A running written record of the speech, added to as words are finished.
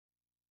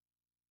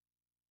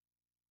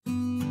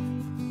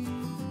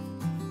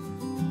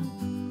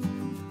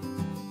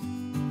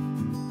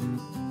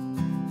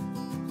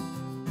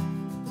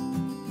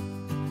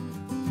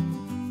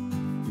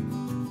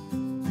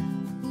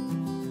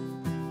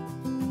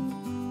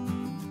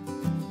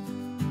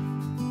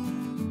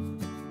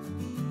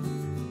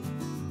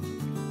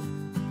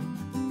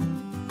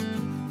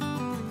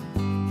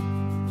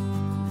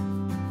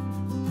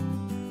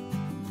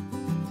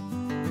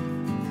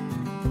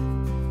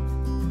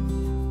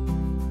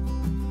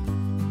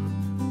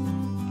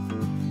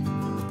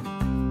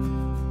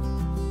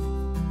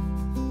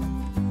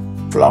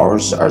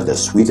Flowers are the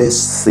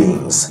sweetest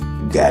things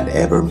God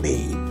ever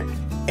made,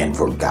 and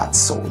for God's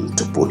soul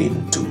to put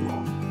into.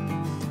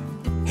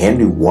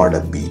 Henry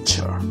Ward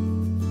Beecher.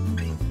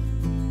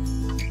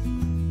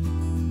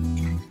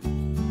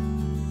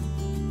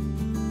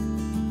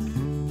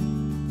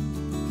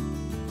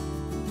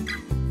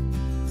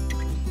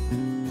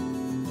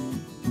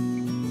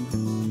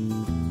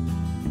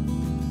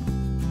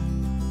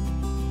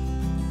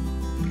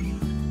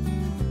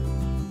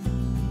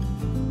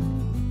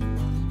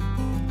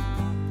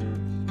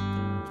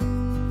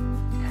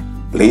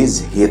 Please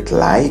hit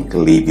like,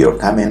 leave your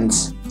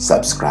comments,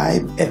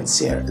 subscribe, and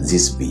share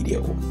this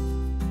video.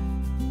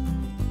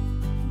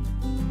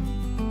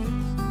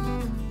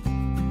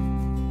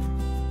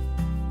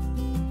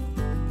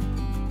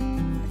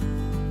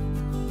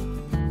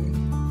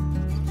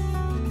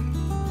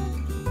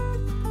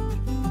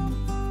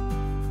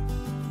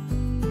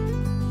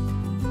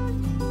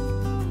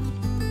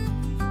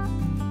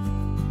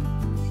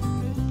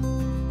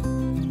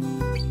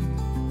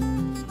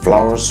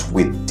 Flowers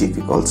with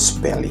difficult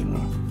spelling.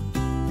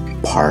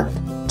 Part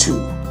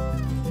 2.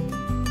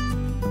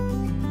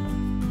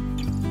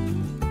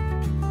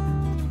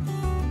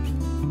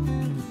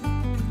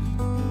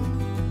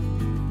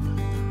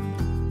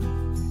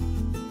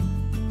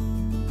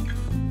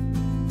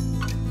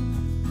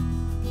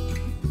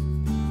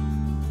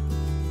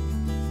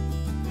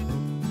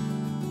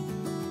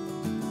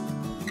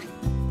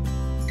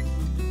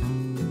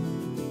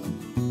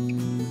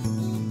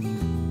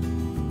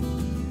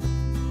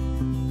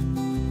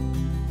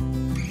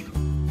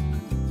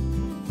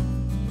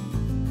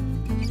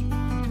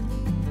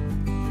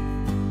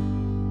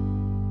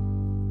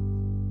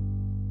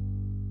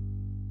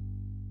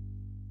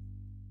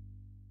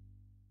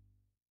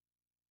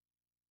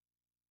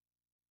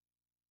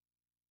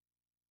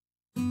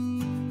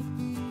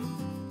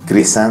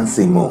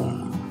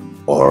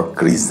 Chrysanthemum or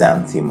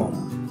Chrysanthemum.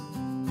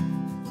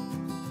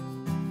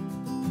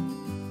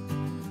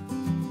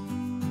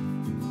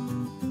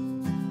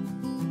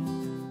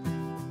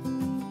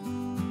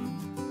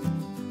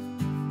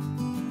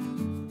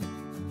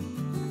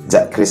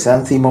 The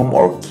chrysanthemum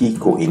or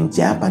kiko in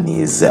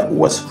Japanese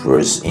was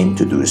first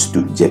introduced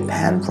to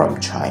Japan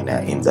from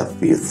China in the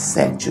 5th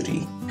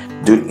century.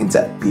 During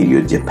that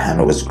period,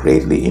 Japan was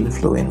greatly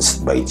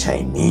influenced by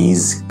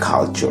Chinese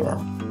culture.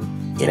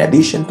 In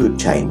addition to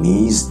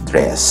Chinese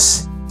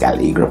dress,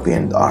 calligraphy,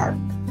 and art,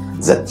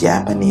 the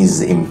Japanese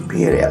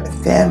imperial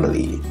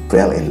family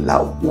fell in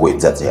love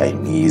with the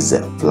Chinese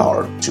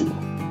flower too.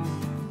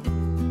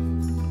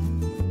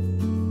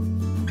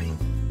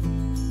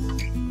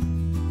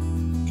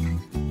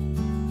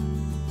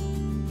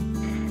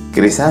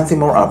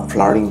 Chrysanthemum are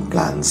flowering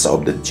plants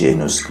of the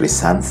genus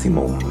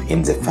Chrysanthemum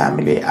in the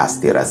family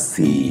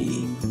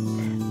Asteraceae.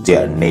 They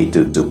are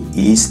native to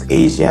East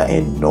Asia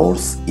and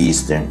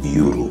northeastern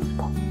Europe.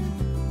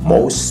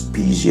 Most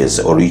species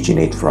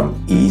originate from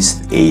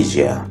East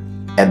Asia,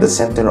 and the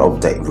center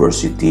of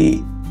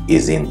diversity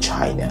is in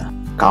China.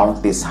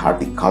 Countless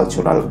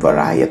horticultural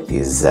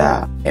varieties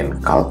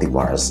and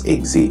cultivars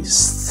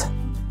exist.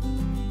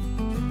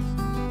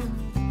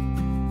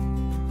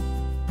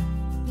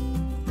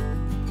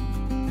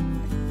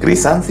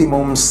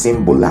 Chrysanthemum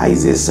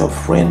symbolizes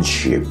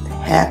friendship,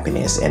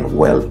 happiness, and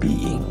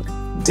well-being.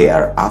 They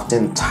are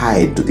often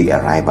tied to the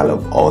arrival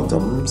of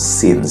autumn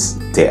since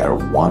they are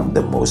one of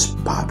the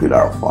most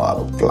popular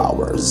fall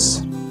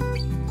flowers.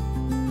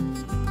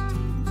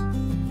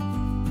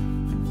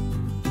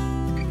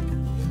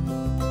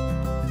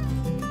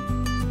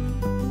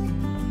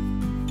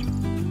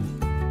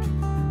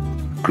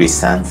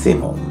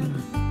 Chrysanthemum,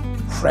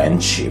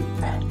 friendship,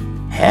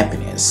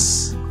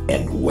 happiness,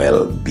 and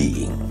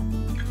well-being.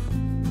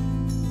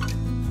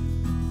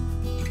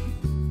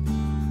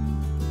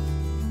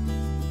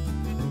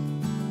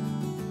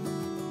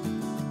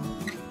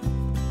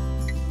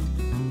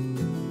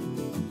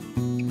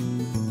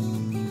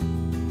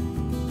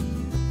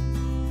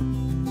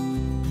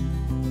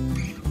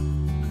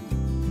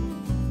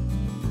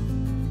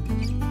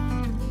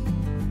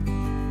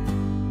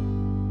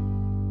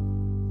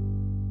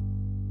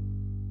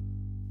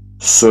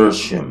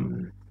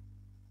 Cirsium.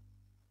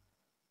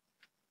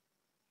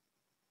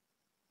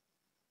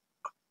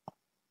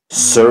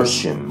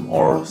 Cirsium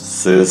or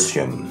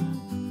Cirsium.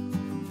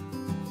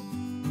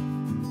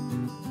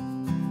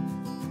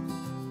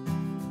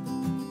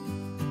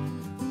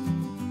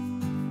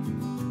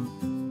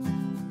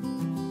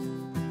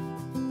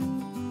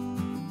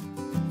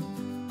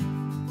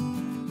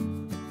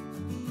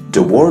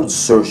 The word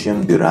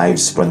Cirsium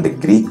derives from the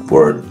Greek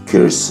word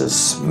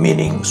kyrsos,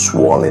 meaning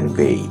swollen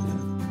vein.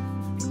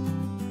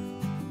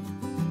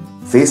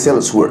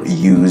 Thistles were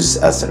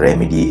used as a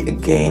remedy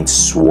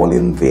against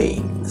swollen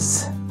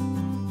veins.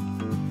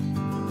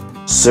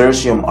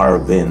 Cirsium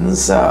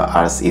arvens,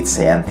 as its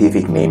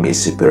scientific name,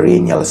 is a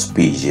perennial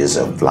species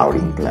of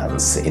flowering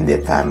plants in the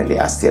family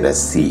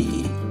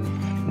Asteraceae,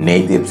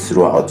 native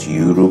throughout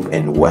Europe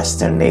and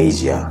Western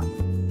Asia,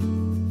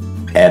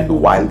 and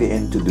widely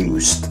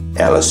introduced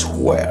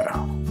elsewhere.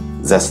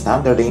 The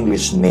standard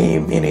English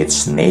name in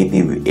its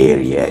native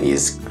area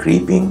is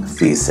creeping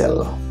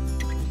thistle.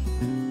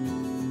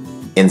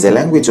 In the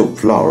language of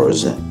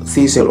flowers,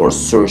 thistle or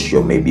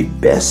Cirsium may be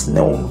best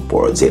known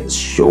for its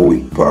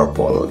showy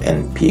purple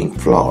and pink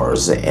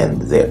flowers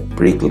and their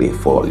prickly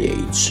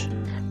foliage.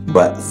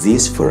 But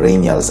these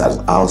perennials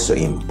are also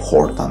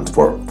important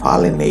for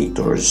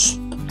pollinators,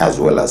 as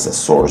well as a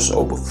source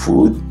of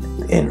food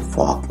and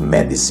folk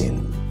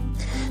medicine.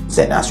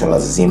 The national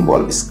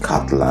symbol of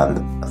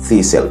Scotland,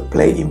 thistle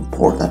play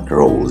important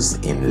roles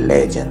in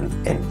legend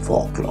and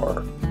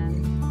folklore.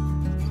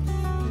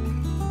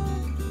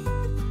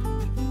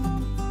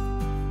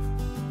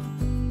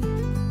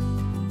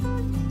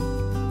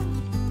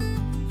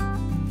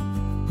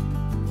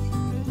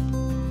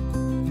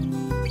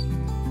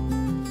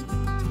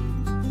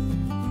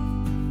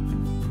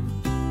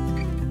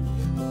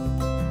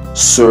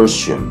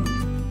 Cirsium,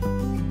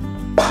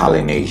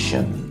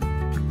 pollination,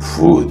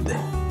 food,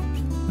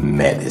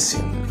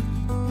 medicine.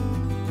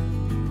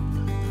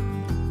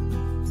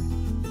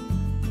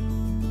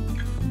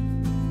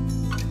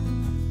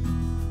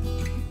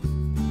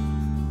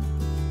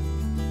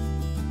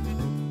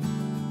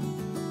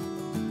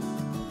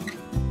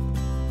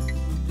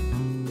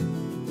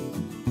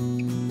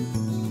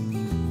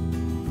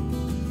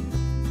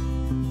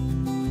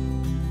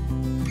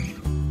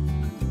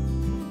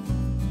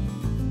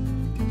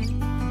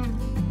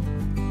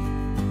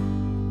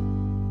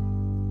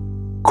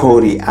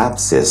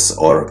 Coreopisis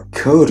or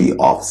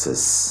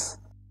Coreopsis.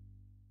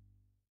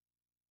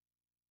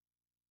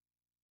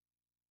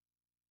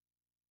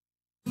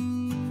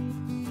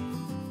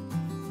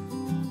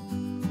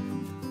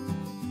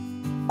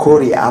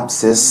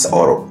 Coreopsis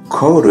or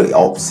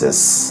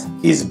Coreopsis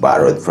is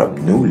borrowed from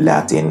New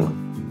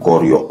Latin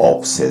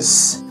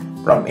Coreopsis,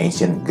 from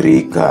ancient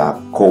Greek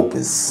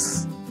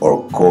kopis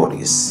or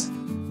coris.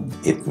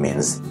 It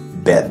means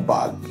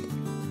bedbug,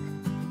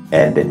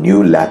 and the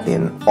New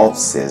Latin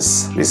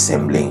opsis,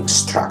 resembling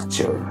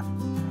structure,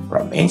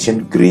 from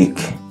ancient Greek,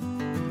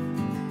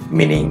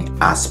 meaning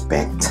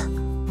aspect,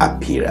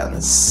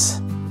 appearance.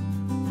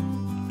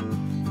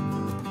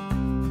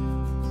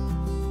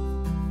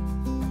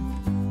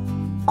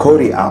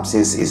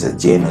 Coreopsis is a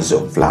genus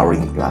of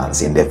flowering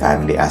plants in the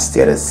family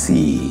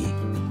Asteraceae.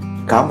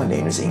 Common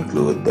names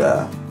include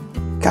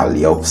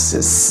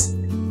Coreopsis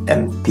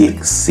and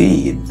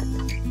Tickseed,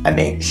 a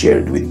name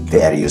shared with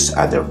various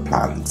other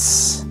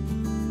plants.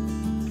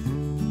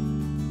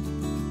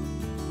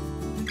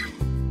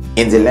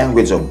 In the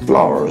language of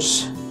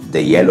flowers,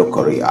 the yellow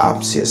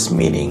Coreopsis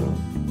meaning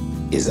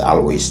is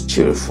always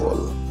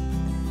cheerful,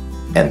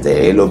 and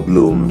the yellow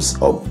blooms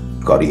of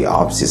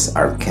Coreopsis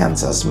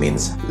arkansas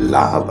means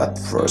love at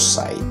first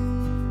sight.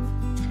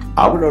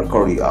 Our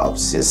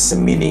Coreopsis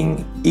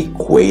meaning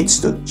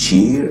equates to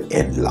cheer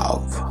and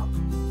love.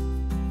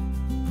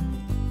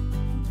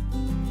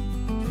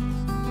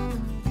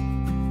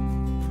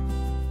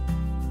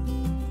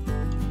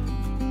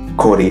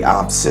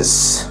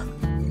 Coreopsis,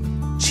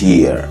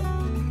 cheer,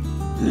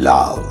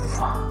 love.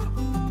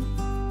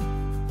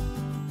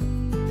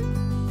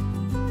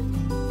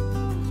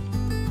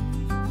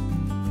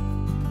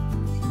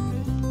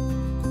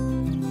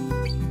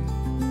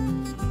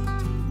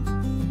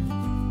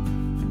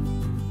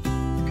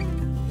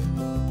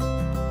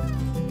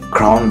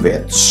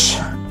 Crownvetch.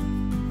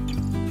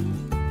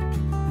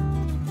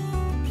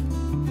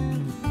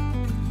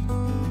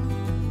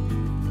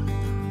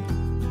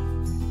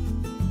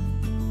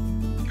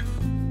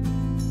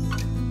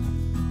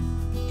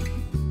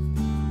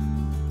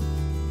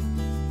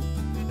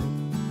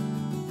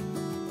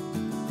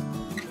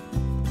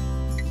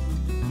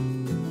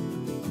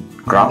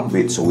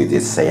 Crownvetch with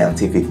its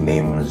scientific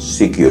name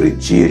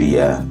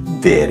Securigera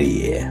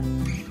varia.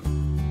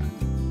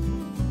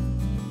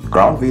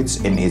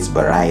 Crownvetch in its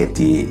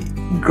variety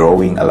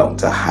growing along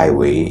the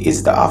highway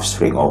is the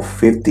offspring of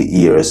 50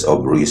 years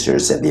of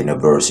research at the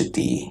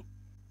university.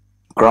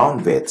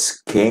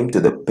 Crownvetch came to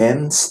the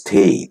Penn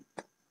State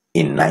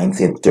in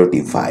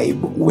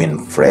 1935 when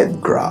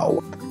Fred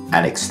Grau,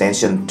 an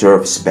extension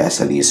turf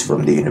specialist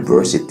from the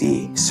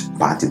university,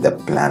 spotted the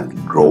plant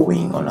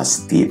growing on a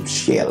steep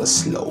shale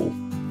slope.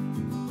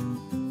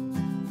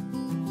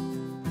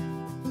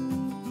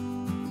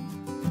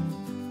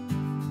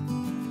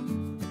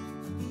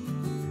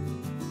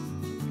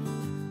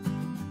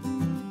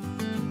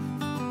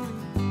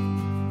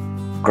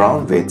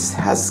 Crownvetch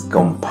has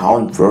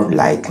compound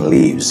fern-like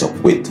leaves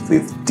with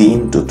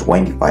 15 to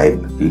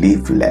 25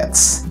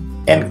 leaflets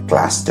and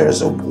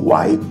clusters of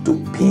white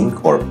to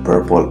pink or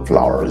purple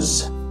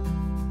flowers.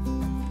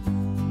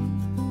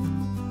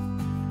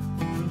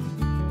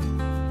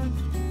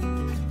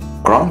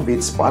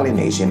 Crownvetch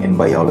pollination in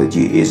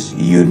biology is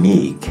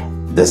unique.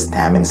 The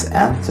stamen's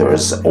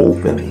anthers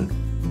open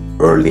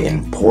early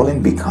and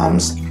pollen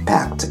becomes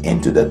packed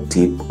into the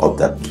tip of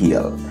the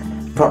keel,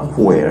 from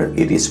where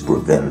it is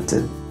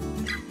prevented.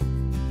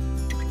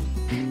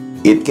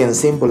 It can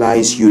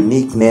symbolize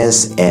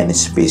uniqueness and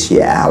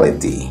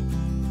speciality.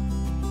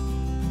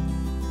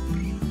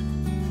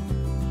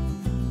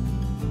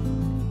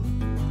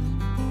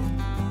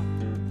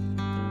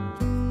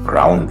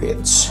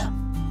 Crownvetch.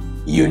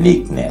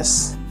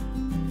 Uniqueness.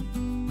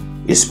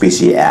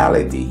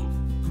 Speciality.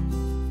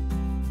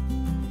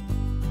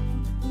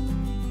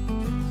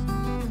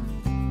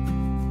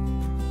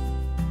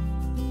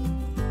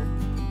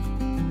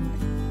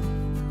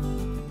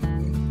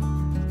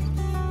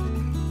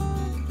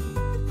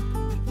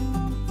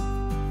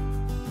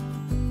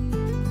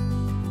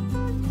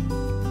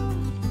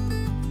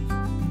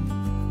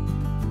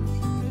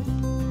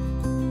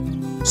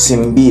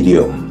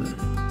 Cymbidium.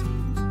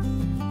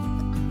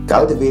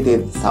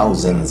 Cultivated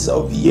thousands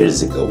of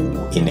years ago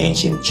in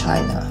ancient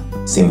China,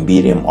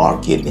 Cymbidium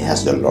orchid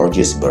has the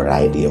largest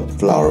variety of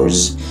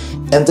flowers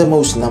and the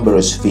most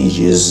numerous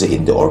species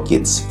in the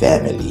orchids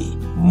family.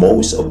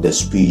 Most of the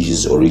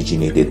species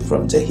originated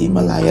from the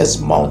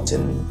Himalayas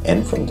mountain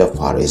and from the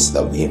forest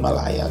of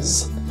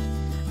Himalayas.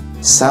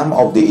 Some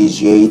of the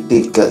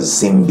Asiatic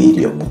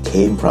Cymbidium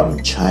came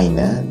from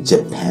China,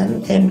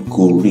 Japan, and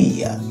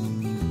Korea.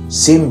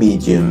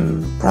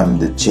 Cymbidium from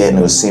the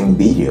genus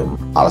Cymbidium,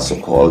 also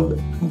called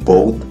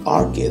Boat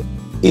Orchid,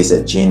 is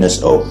a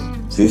genus of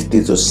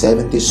 50 to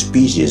 70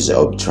 species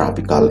of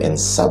tropical and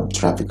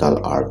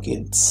subtropical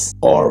orchids,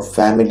 or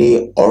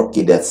family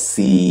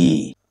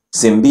Orchidaceae.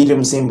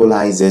 Cymbidium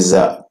symbolizes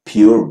a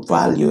pure,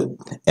 valued,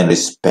 and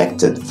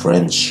respected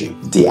friendship.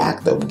 The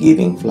act of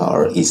giving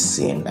flower is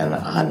seen an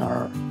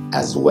honor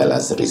as well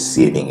as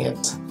receiving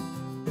it.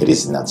 It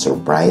is not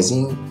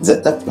surprising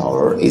that the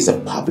flower is a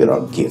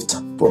popular gift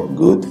for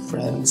good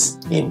friends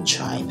in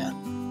China.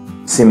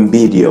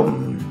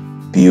 Cymbidium,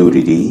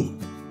 purity,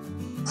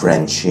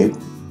 friendship,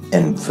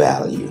 and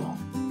value.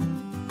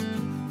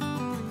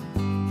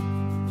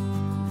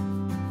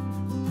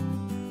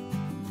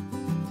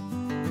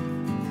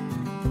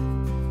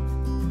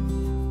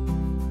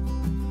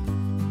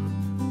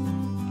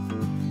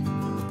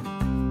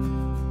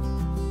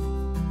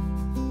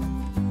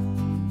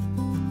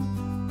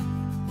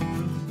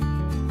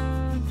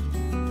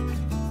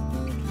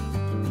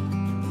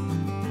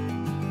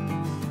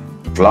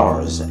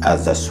 Flowers are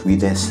the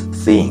sweetest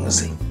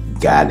things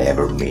God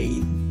ever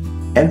made,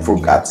 and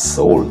for God's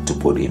soul to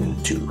put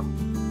into.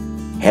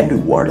 Henry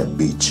Ward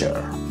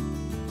Beecher.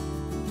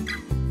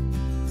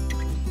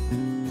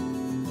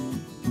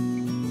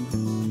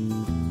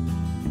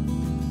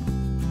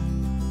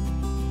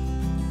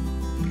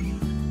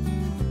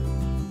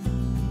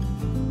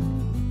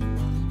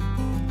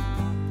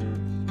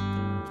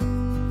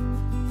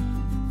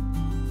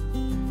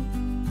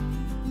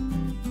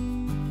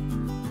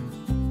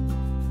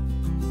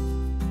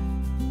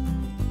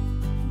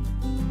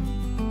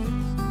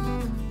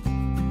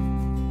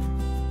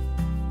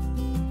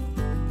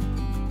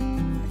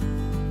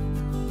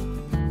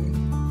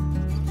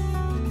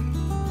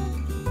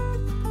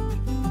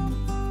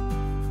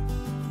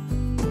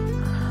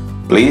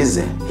 Please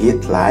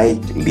hit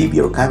like, leave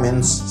your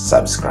comments,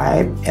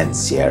 subscribe, and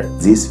share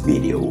this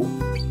video.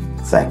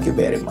 Thank you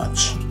very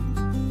much.